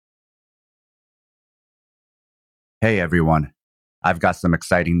Hey everyone, I've got some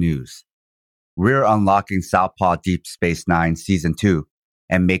exciting news. We're unlocking Southpaw Deep Space Nine Season 2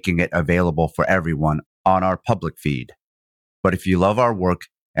 and making it available for everyone on our public feed. But if you love our work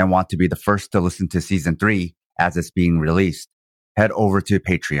and want to be the first to listen to Season 3 as it's being released, head over to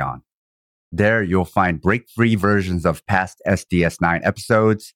Patreon. There you'll find break-free versions of past SDS9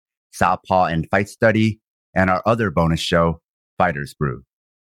 episodes, Southpaw and Fight Study, and our other bonus show, Fighters Brew.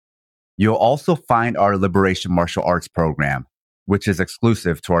 You'll also find our Liberation Martial Arts program, which is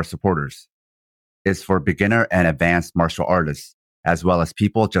exclusive to our supporters. It's for beginner and advanced martial artists, as well as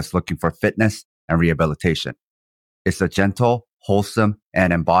people just looking for fitness and rehabilitation. It's a gentle, wholesome,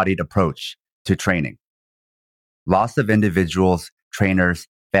 and embodied approach to training. Lots of individuals, trainers,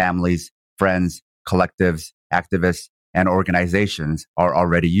 families, friends, collectives, activists, and organizations are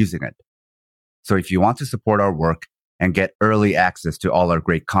already using it. So if you want to support our work and get early access to all our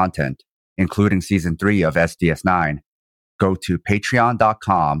great content, including Season 3 of SDS9, go to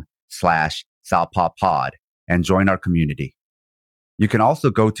patreon.com/southpawpod and join our community. You can also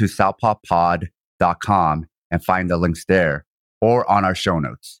go to southpawpod.com and find the links there or on our show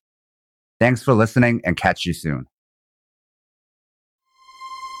notes. Thanks for listening and catch you soon.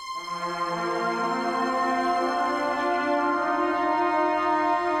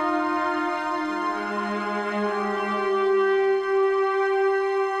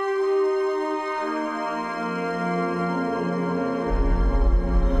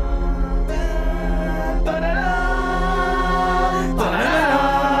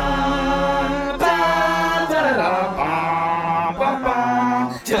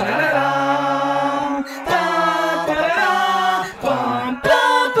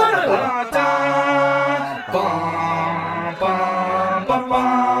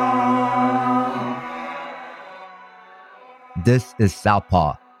 This is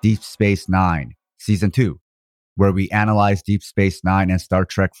Southpaw Deep Space Nine, Season 2, where we analyze Deep Space Nine and Star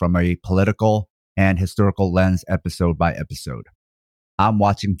Trek from a political and historical lens episode by episode. I'm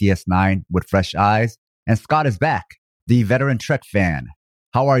watching DS9 with fresh eyes, and Scott is back, the veteran Trek fan.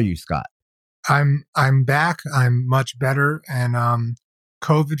 How are you, Scott? I'm back. I'm much better and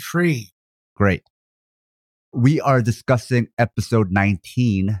COVID-free. Great. We are discussing episode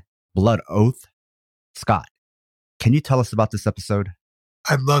 19, Blood Oath. Scott, can you tell us about this episode?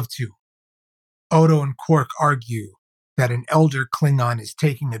 I'd love to. Odo and Quark argue that an elder Klingon is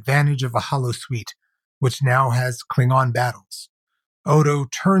taking advantage of a holosuite, which now has Klingon battles. Odo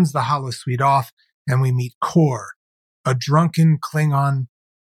turns the holosuite off, and we meet Kor, a drunken Klingon.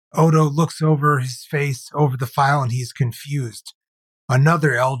 Odo looks over his face over the file, and he's confused.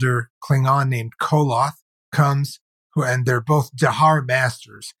 Another elder Klingon named Koloth comes, and they're both Dahar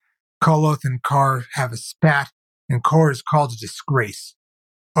masters. Koloth and Kar have a spat, and Kor is called a disgrace.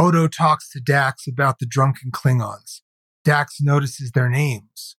 Odo talks to Dax about the drunken Klingons. Dax notices their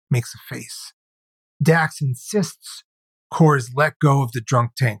names, makes a face. Dax insists Kor's let go of the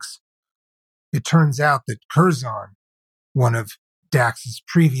drunk tanks. It turns out that Curzon, one of Dax's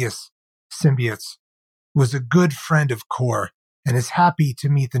previous symbiotes, was a good friend of Kor and is happy to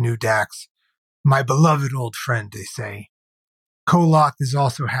meet the new Dax. My beloved old friend, they say. Koloth is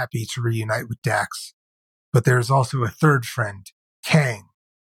also happy to reunite with Dax. But there is also a third friend, Kang,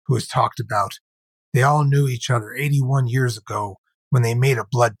 who is talked about. They all knew each other 81 years ago when they made a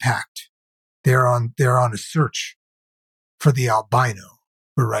blood pact. They're on a search for the albino,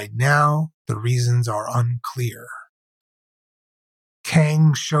 but right now the reasons are unclear.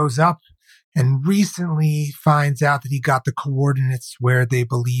 Kang shows up and recently finds out that he got the coordinates where they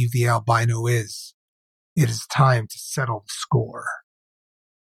believe the albino is. It is time to settle the score.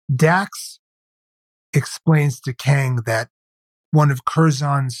 Dax explains to Kang that one of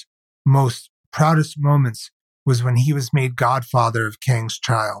Curzon's most proudest moments was when he was made godfather of Kang's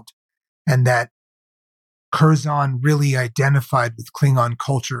child, and that Curzon really identified with Klingon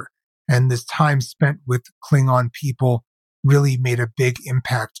culture, and this time spent with Klingon people really made a big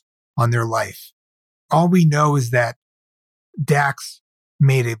impact on their life. All we know is that Dax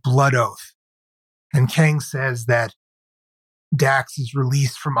made a blood oath, and Kang says that Dax is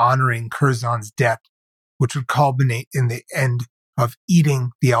released from honoring Curzon's death, which would culminate in the end of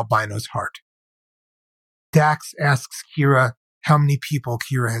eating the albino's heart. Dax asks Kira how many people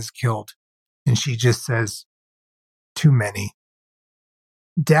Kira has killed, and she just says, too many.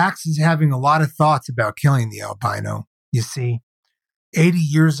 Dax is having a lot of thoughts about killing the albino. You see,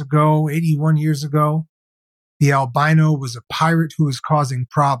 81 years ago, the albino was a pirate who was causing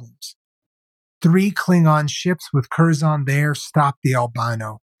problems. 3 Klingon ships with Curzon there stopped the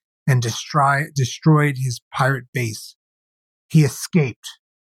albino and destroyed his pirate base. He escaped,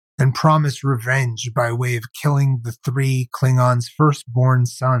 and promised revenge by way of killing the 3 Klingons' firstborn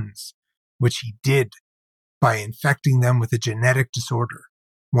sons, which he did by infecting them with a genetic disorder,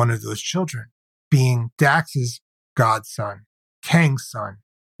 one of those children being Dax's godson, Kang's son,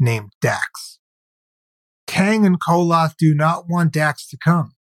 named Dax. Kang and Koloth do not want Dax to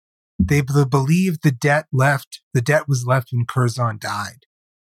come. They believe the debt was left when Curzon died.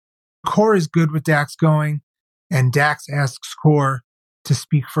 Kor is good with Dax going, and Dax asks Kor to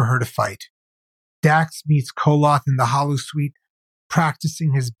speak for her to fight. Dax meets Koloth in the Holosuite,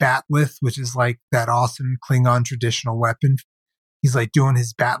 practicing his batleth, which is like that awesome Klingon traditional weapon. He's like doing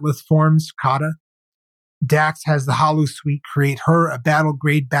his batleth forms, kata. Dax has the Holosuite create her a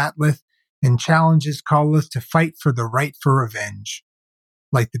battle-grade batleth and challenges Koloth to fight for the right for revenge.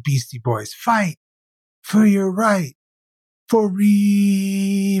 Like the Beastie Boys, fight for your right for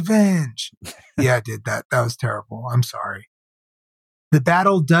revenge. Yeah, I did that. That was terrible. I'm sorry. The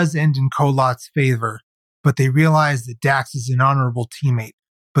battle does end in Koloth's favor, but they realize that Dax is an honorable teammate,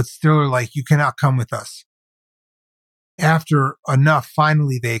 but still are like, you cannot come with us. After enough,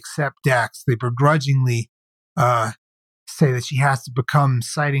 finally they accept Dax. They begrudgingly say that she has to become,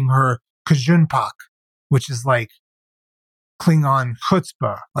 citing her Kajunpak, which is like Klingon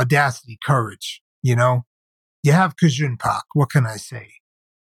chutzpah, audacity, courage, you know? You have Kajunpak, what can I say?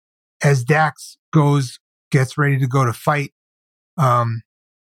 As Dax gets ready to go to fight,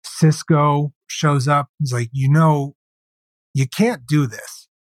 Sisko shows up. He's like, you can't do this.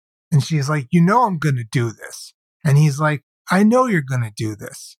 And she's like, I'm going to do this. And he's like, I know you're going to do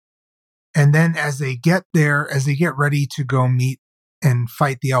this. And then as they get ready to go meet and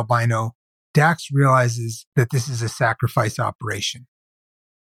fight the albino, Dax realizes that this is a sacrifice operation.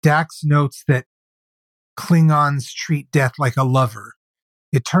 Dax notes that Klingons treat death like a lover.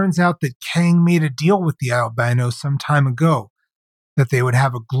 It turns out that Kang made a deal with the albino some time ago, that they would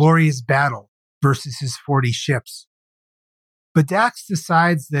have a glorious battle versus his 40 ships. But Dax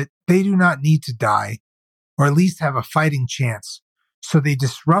decides that they do not need to die, or at least have a fighting chance, so they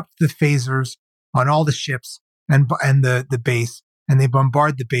disrupt the phasers on all the ships and the base, and they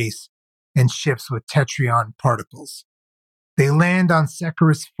bombard the base and ships with Tetrion particles. They land on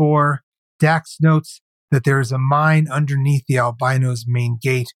Secarus 4. Dax notes that there is a mine underneath the albino's main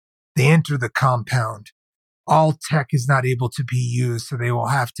gate. They enter the compound. All tech is not able to be used, so they will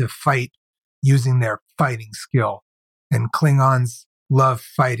have to fight using their fighting skill. And Klingons love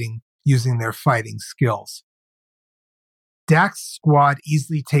fighting using their fighting skills. Dax's squad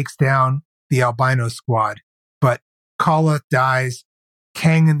easily takes down the albino squad, but Koloth dies.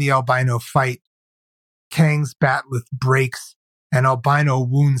 Kang and the albino fight. Kang's batleth breaks, and albino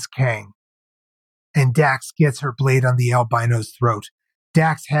wounds Kang. And Dax gets her blade on the albino's throat.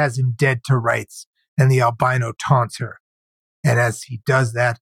 Dax has him dead to rights, and the albino taunts her. And as he does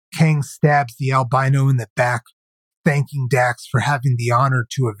that, Kang stabs the albino in the back, thanking Dax for having the honor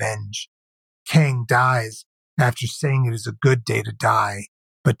to avenge. Kang dies after saying it is a good day to die,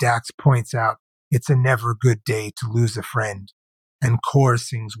 but Dax points out it's a never good day to lose a friend, and Kor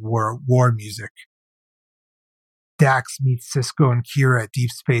sings war music. Dax meets Sisko and Kira at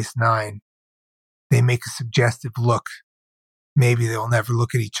Deep Space Nine. They make a suggestive look. Maybe they'll never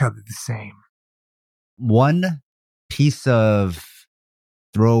look at each other the same. One piece of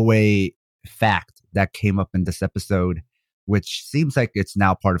throwaway fact that came up in this episode, which seems like it's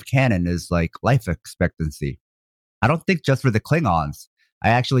now part of canon, is like life expectancy. I don't think just for the Klingons. I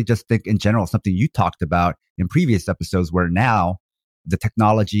actually just think in general, something you talked about in previous episodes, where now the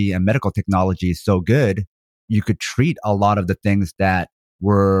technology and medical technology is so good, you could treat a lot of the things that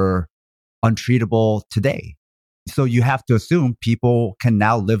were untreatable today. So you have to assume people can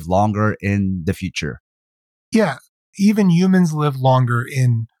now live longer in the future. Yeah, even humans live longer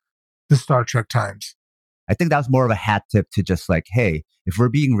in the Star Trek times. I think that was more of a hat tip to just like, hey, if we're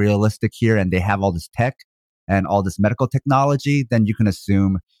being realistic here and they have all this tech and all this medical technology, then you can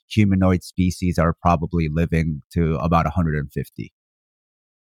assume humanoid species are probably living to about 150.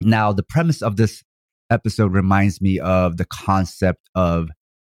 Now, the premise of this episode reminds me of the concept of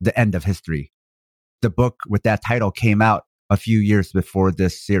the end of history. The book with that title came out a few years before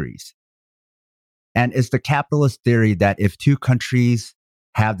this series. And it's the capitalist theory that if two countries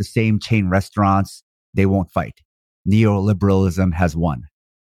have the same chain restaurants, they won't fight. Neoliberalism has won.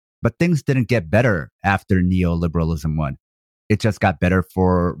 But things didn't get better after neoliberalism won. It just got better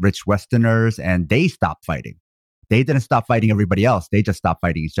for rich Westerners, and they stopped fighting. They didn't stop fighting everybody else. They just stopped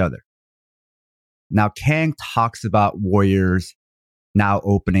fighting each other. Now, Kang talks about warriors now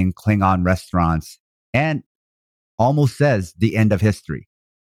opening Klingon restaurants and almost says the end of history.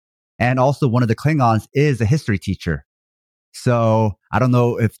 And also one of the Klingons is a history teacher. So I don't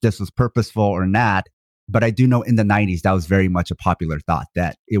know if this was purposeful or not, but I do know in the 90s, that was very much a popular thought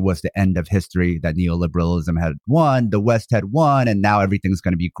that it was the end of history, that neoliberalism had won, the West had won, and now everything's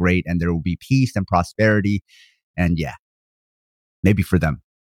going to be great and there will be peace and prosperity. And yeah, maybe for them.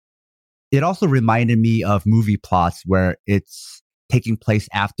 It also reminded me of movie plots where it's taking place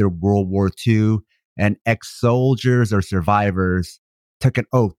after World War II and ex-soldiers or survivors took an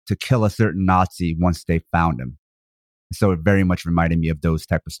oath to kill a certain Nazi once they found him. So it very much reminded me of those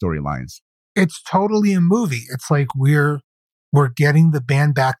type of storylines. It's totally a movie. It's like we're getting the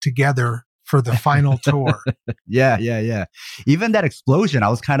band back together for the final tour. Yeah. Even that explosion, I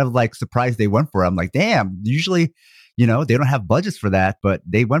was kind of like surprised they went for it. I'm like, damn, usually, they don't have budgets for that, but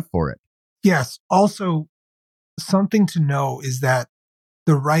they went for it. Yes. Also, something to know is that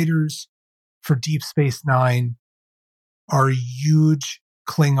the writers for Deep Space Nine are huge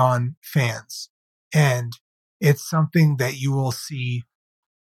Klingon fans. And it's something that you will see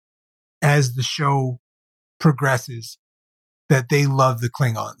as the show progresses, that they love the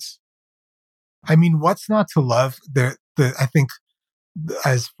Klingons. I mean, what's not to love? I think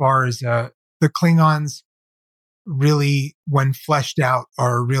as far as the Klingons really, when fleshed out,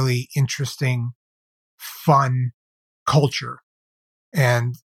 are a really interesting, fun culture.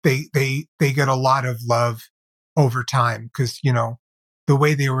 And they get a lot of love over time because, the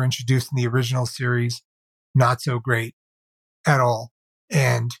way they were introduced in the original series, not so great at all.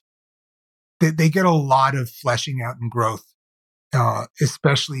 And they get a lot of fleshing out and growth,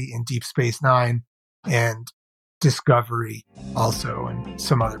 especially in Deep Space Nine and Discovery also, and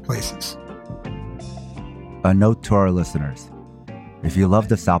some other places. A note to our listeners. If you love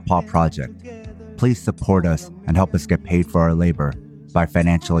the Southpaw Project, please support us and help us get paid for our labor by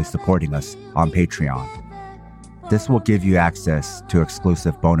financially supporting us on Patreon. This will give you access to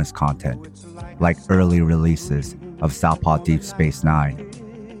exclusive bonus content, like early releases of Southpaw Deep Space Nine,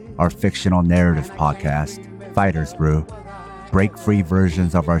 our fictional narrative podcast, Fighters Brew, break-free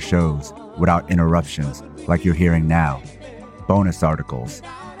versions of our shows without interruptions like you're hearing now, bonus articles,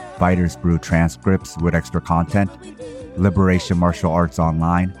 Fighters Brew transcripts with extra content, Liberation Martial Arts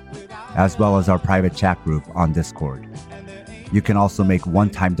Online, as well as our private chat group on Discord. You can also make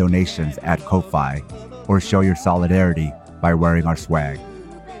one-time donations at Ko-Fi or show your solidarity by wearing our swag.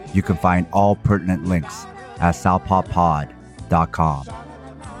 You can find all pertinent links at southpawpod.com.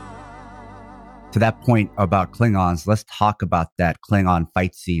 To that point about Klingons, let's talk about that Klingon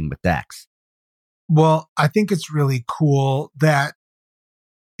fight scene with Dax. Well, I think it's really cool that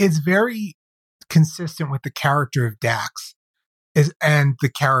it's very consistent with the character of Dax and the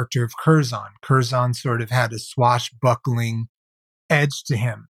character of Curzon. Curzon sort of had a swashbuckling edge to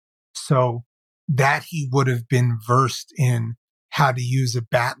him. So that he would have been versed in how to use a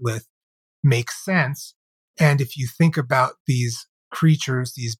bat'leth makes sense. And if you think about these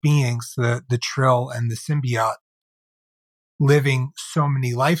creatures, these beings, the Trill and the symbiote, living so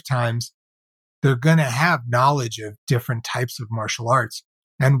many lifetimes, they're going to have knowledge of different types of martial arts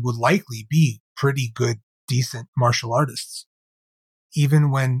and would likely be pretty good, decent martial artists.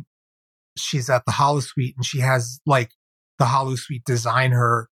 Even when she's at the holosuite and she has like the holosuite design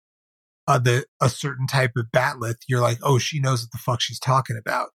her a certain type of bat'leth, you're like, oh, she knows what the fuck she's talking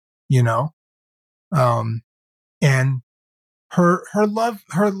about, and her love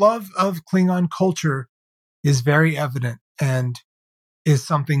of Klingon culture is very evident and is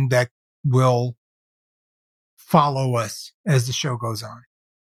something that will follow us as the show goes on.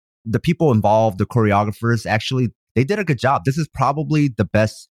 The people involved, the choreographers, actually, they did a good job. This is probably the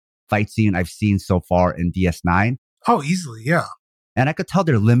best fight scene I've seen so far in DS9. Oh, easily, yeah. And I could tell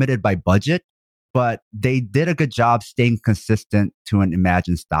they're limited by budget, but they did a good job staying consistent to an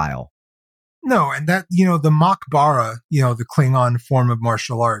imagined style. No, and that, the Makbara, the Klingon form of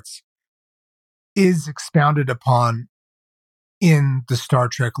martial arts, is expounded upon in the Star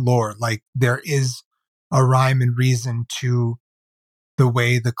Trek lore. Like, there is a rhyme and reason to the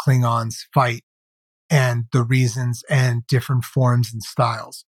way the Klingons fight and the reasons and different forms and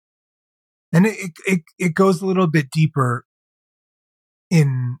styles. And it goes a little bit deeper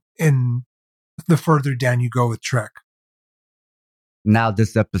in the further down you go with Trek. Now,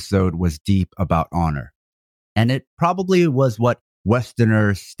 this episode was deep about honor. And it probably was what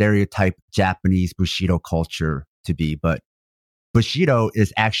Westerners stereotype Japanese Bushido culture to be. But Bushido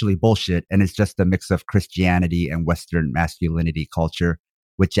is actually bullshit, and it's just a mix of Christianity and Western masculinity culture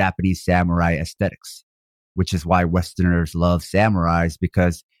with Japanese samurai aesthetics, which is why Westerners love samurais,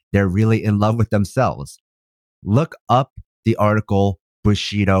 because they're really in love with themselves. Look up the article,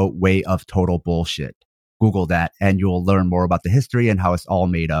 Bushido Way of Total Bullshit. Google that, and you'll learn more about the history and how it's all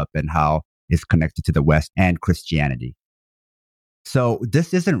made up and how it's connected to the West and Christianity. So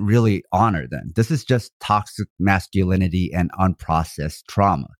this isn't really honor then. This is just toxic masculinity and unprocessed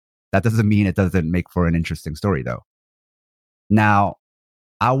trauma. That doesn't mean it doesn't make for an interesting story though. Now,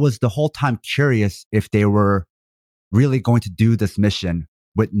 I was the whole time curious if they were really going to do this mission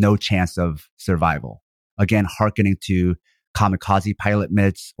with no chance of survival. Again, hearkening to kamikaze pilot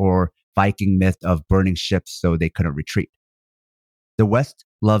myths or Viking myth of burning ships so they couldn't retreat. The West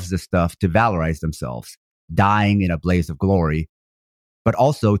loves this stuff to valorize themselves, dying in a blaze of glory, but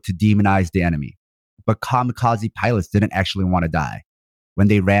also to demonize the enemy. But kamikaze pilots didn't actually want to die. When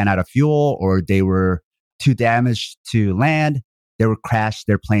they ran out of fuel or they were too damaged to land, they would crash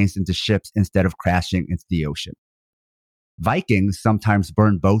their planes into ships instead of crashing into the ocean. Vikings sometimes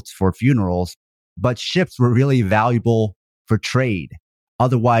burned boats for funerals, but ships were really valuable for trade.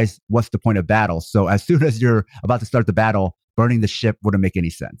 Otherwise, what's the point of battle? So as soon as you're about to start the battle, burning the ship wouldn't make any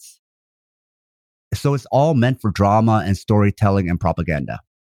sense. So it's all meant for drama and storytelling and propaganda.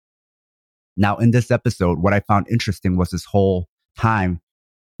 Now, in this episode, what I found interesting was this whole time,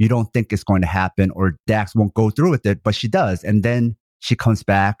 you don't think it's going to happen or Dax won't go through with it, but she does. And then she comes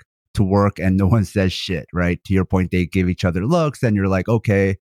back to work and no one says shit, right? To your point, they give each other looks and you're like,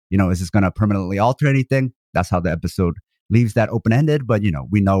 okay, is this going to permanently alter anything? That's how the episode leaves that open-ended, but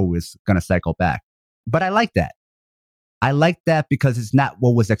we know it's going to cycle back. But I like that. I like that because it's not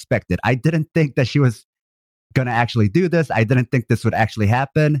what was expected. I didn't think that she was going to actually do this. I didn't think this would actually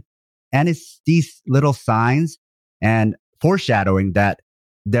happen. And it's these little signs and foreshadowing that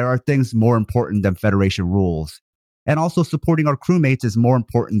there are things more important than Federation rules. And also supporting our crewmates is more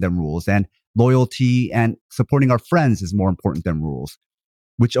important than rules. And loyalty and supporting our friends is more important than rules,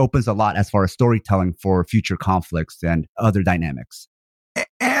 which opens a lot as far as storytelling for future conflicts and other dynamics.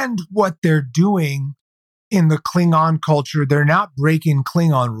 And what they're doing in the Klingon culture, they're not breaking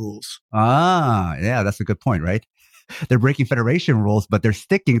Klingon rules. Ah, yeah, that's a good point, right? They're breaking Federation rules, but they're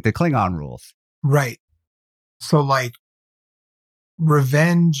sticking to Klingon rules. Right. So like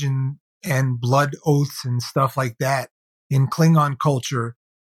revenge and blood oaths and stuff like that in Klingon culture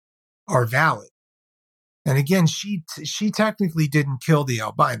are valid. And again, she technically didn't kill the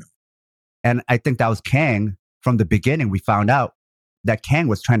albino. And I think that was Kang. From the beginning, we found out that Kang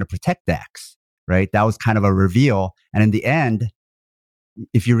was trying to protect Dax, right? That was kind of a reveal. And in the end,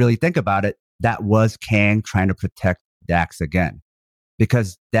 if you really think about it, that was Kang trying to protect Dax again.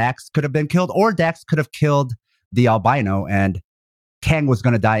 Because Dax could have been killed or Dax could have killed the albino and Kang was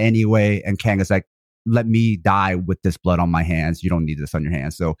going to die anyway. And Kang is like, let me die with this blood on my hands. You don't need this on your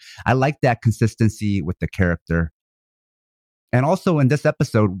hands. So I like that consistency with the character. And also in this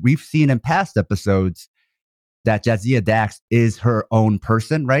episode, we've seen in past episodes that Jadzia Dax is her own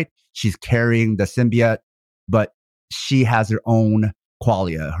person, right? She's carrying the symbiote, but she has her own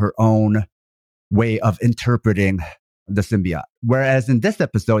qualia, her own way of interpreting the symbiote. Whereas in this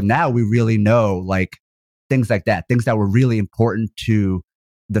episode, now we really know like things like that, things that were really important to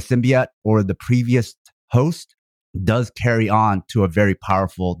the symbiote or the previous host does carry on to a very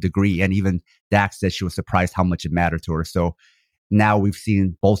powerful degree. And even Dax said she was surprised how much it mattered to her. So now we've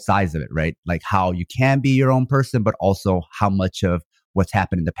seen both sides of it, right? Like how you can be your own person, but also how much of what's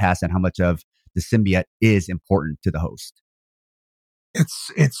happened in the past and how much of the symbiote is important to the host.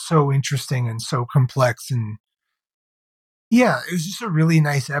 It's so interesting and so complex. And yeah, it was just a really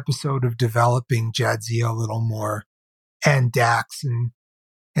nice episode of developing Jadzia a little more and Dax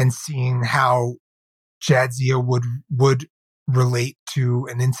and seeing how Jadzia would relate to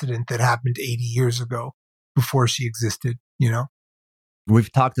an incident that happened 80 years ago before she existed,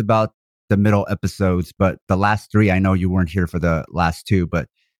 We've talked about the middle episodes, but the last three, I know you weren't here for the last two, but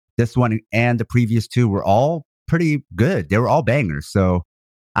this one and the previous two were all pretty good. They were all bangers. So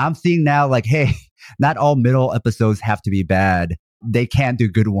I'm seeing now like, hey, not all middle episodes have to be bad. They can do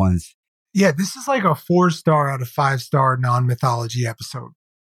good ones. Yeah, this is like a 4-star out of 5-star non-mythology episode.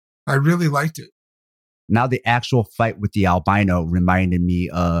 I really liked it. Now the actual fight with the albino reminded me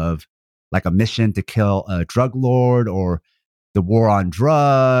of like a mission to kill a drug lord or the war on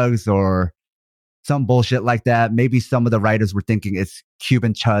drugs or some bullshit like that. Maybe some of the writers were thinking it's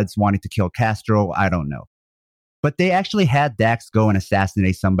Cuban chuds wanting to kill Castro. I don't know. But they actually had Dax go and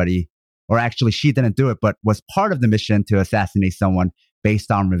assassinate somebody, or actually she didn't do it, but was part of the mission to assassinate someone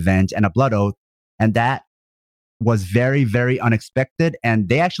based on revenge and a blood oath. And that was very, very unexpected. And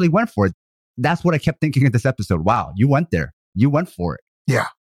they actually went for it. That's what I kept thinking in this episode. Wow, you went there. You went for it. Yeah.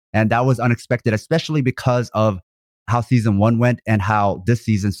 And that was unexpected, especially because of how season 1 went and how this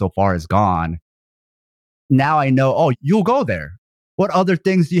season so far has gone. Now I know, oh, you'll go there. What other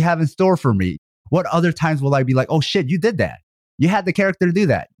things do you have in store for me? What other times will I be like, oh shit, you did that. You had the character to do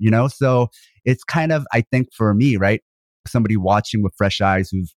that, So it's kind of, I think for me, right? somebody watching with fresh eyes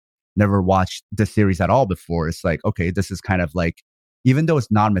who've never watched the series at all before, it's like, okay, this is kind of like, even though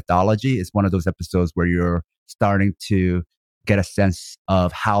it's non-mythology, it's one of those episodes where you're starting to get a sense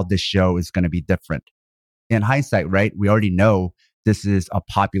of how this show is going to be different. In hindsight, right? We already know this is a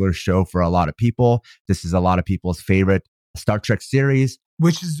popular show for a lot of people. This is a lot of people's favorite Star Trek series.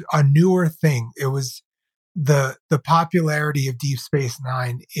 Which is a newer thing. It was the popularity of Deep Space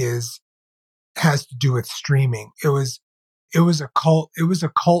Nine has to do with streaming. It was a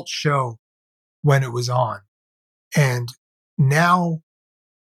cult show when it was on. And now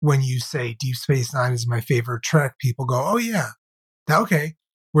when you say Deep Space Nine is my favorite Trek, people go, oh yeah, okay.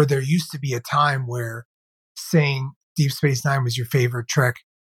 Where there used to be a time where saying Deep Space Nine was your favorite Trek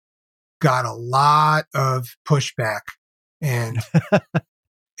got a lot of pushback. And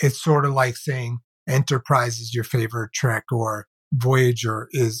it's sort of like saying Enterprise is your favorite Trek or Voyager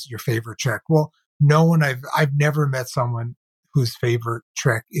is your favorite Trek. Well, no one I've never met someone whose favorite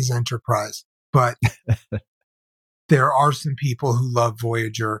Trek is Enterprise, but there are some people who love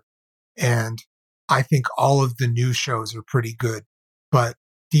Voyager, and I think all of the new shows are pretty good. But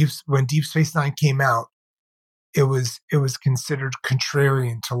when Deep Space Nine came out, it was considered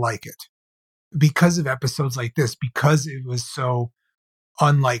contrarian to like it because of episodes like this, because it was so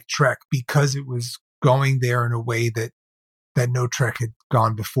unlike Trek, because it was going there in a way that no Trek had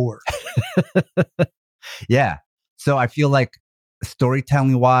gone before. Yeah. So I feel like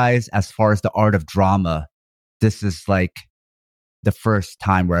storytelling wise, as far as the art of drama, this is like the first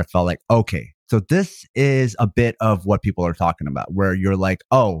time where I felt like, okay, so this is a bit of what people are talking about, where you're like,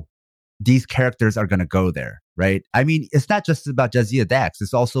 oh, these characters are going to go there, right? I mean, it's not just about Jadzia Dax.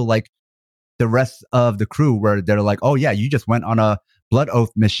 It's also like the rest of the crew where they're like, oh yeah, you just went on a blood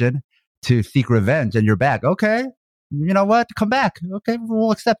oath mission to seek revenge and you're back. Okay. You know what? Come back. Okay.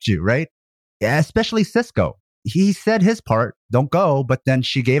 We'll accept you, right? Yeah, especially Sisko. He said his part, don't go, but then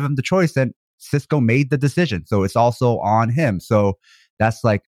she gave him the choice and Sisko made the decision. So it's also on him. So that's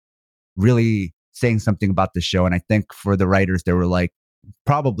like really saying something about the show. And I think for the writers, they were like,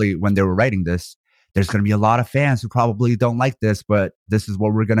 probably when they were writing this, there's going to be a lot of fans who probably don't like this, but this is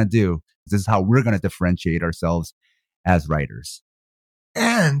what we're going to do. This is how we're going to differentiate ourselves as writers.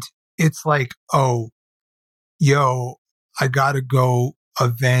 And it's like, oh, yo, I got to go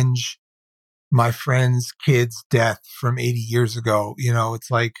avenge my friend's kid's death from 80 years ago. You know,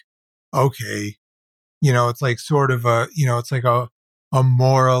 it's like, okay, you know, it's like sort of it's like a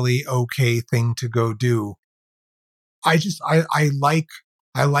morally okay thing to go do. I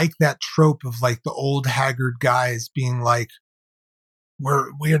like that trope of like the old haggard guys being like,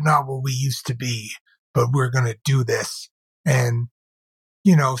 we're not what we used to be, but we're going to do this. And,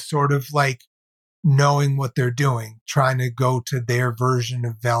 you know, sort of like knowing what they're doing, trying to go to their version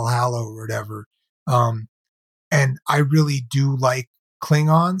of Valhalla or whatever. And I really do like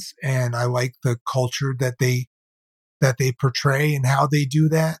Klingons, and I like the culture that they portray and how they do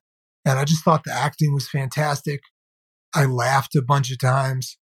that. And I just thought the acting was fantastic. I laughed a bunch of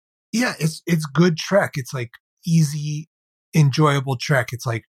times. Yeah, it's good Trek. It's like easy, enjoyable Trek. It's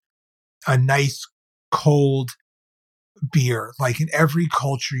like a nice cold beer. Like in every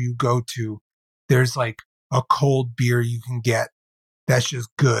culture you go to, there's like a cold beer you can get that's just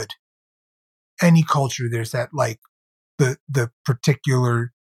good. Any culture, there's that like the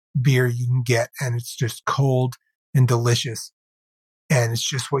particular beer you can get, and it's just cold and delicious, and it's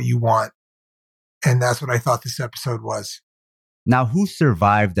just what you want. And that's what I thought this episode was. Now, who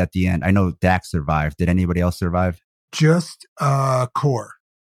survived at the end? I know Dax survived. Did anybody else survive? Just Core.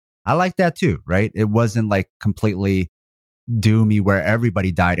 I like that too, right? It wasn't like completely doomy where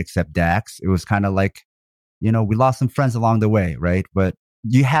everybody died except Dax. It was kind of like, you know, we lost some friends along the way, right? But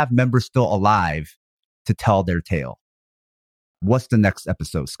you have members still alive to tell their tale. What's the next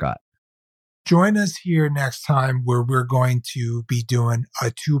episode, Scott? Join us here next time where we're going to be doing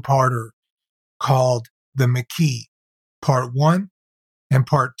a two-parter called The Maquis, Part 1 and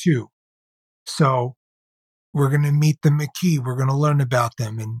Part 2. So we're going to meet the Maquis. We're going to learn about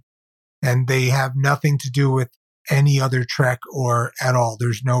them, and they have nothing to do with any other Trek or at all.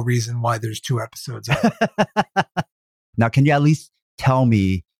 There's no reason why there's two episodes of it. Now, can you at least tell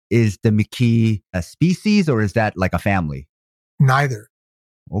me, is the Maquis a species or is that like a family? Neither.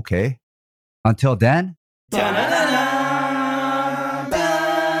 Okay. Until then.